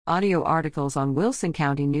Audio articles on Wilson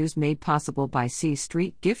County News made possible by C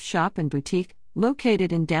Street Gift Shop and Boutique,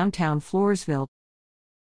 located in downtown Floresville.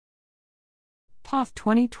 POF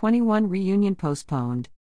 2021 reunion postponed.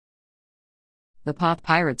 The POF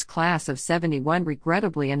Pirates class of 71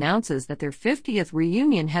 regrettably announces that their 50th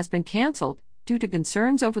reunion has been canceled due to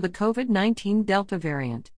concerns over the COVID-19 Delta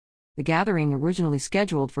variant. The gathering, originally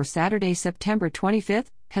scheduled for Saturday, September 25th,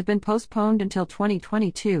 has been postponed until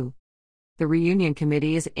 2022. The reunion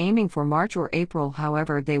committee is aiming for March or April,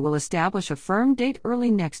 however, they will establish a firm date early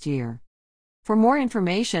next year. For more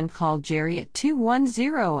information, call Jerry at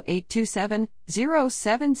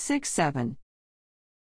 210-827-0767.